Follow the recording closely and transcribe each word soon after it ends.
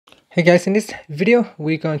Hey guys, in this video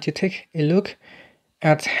we're going to take a look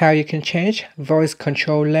at how you can change voice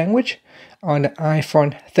control language on the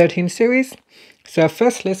iPhone 13 series. So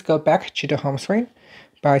first let's go back to the home screen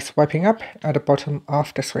by swiping up at the bottom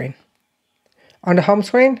of the screen. On the home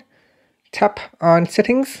screen, tap on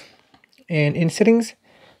settings, and in settings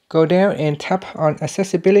go down and tap on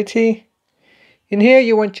accessibility. In here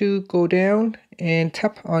you want to go down and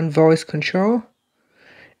tap on voice control,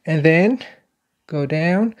 and then go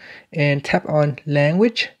down and tap on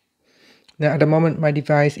language. Now at the moment my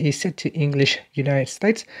device is set to English United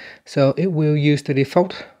States, so it will use the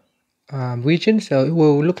default region. So it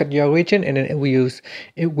will look at your region and then it will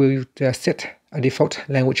set a default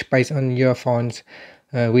language based on your phone's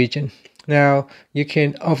region. Now you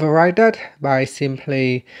can override that by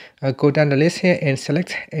simply go down the list here and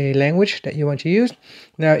select a language that you want to use.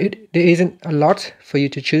 Now there isn't a lot for you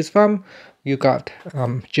to choose from. You got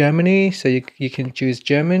Germany, so you can choose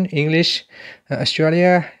German, English,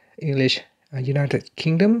 Australia, English, United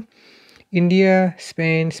Kingdom, India,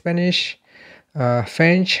 Spain, Spanish,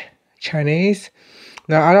 French, Chinese.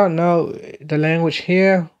 Now I don't know, the language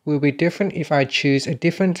here will be different if I choose a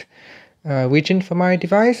different region for my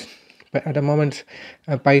device, but at the moment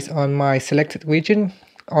based on my selected region,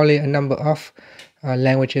 only a number of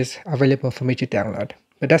languages available for me to download.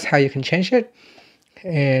 But that's how you can change it.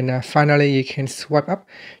 And finally you can swipe up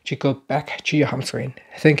to go back to your home screen.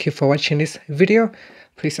 Thank you for watching this video.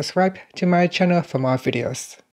 Please subscribe to my channel for more videos.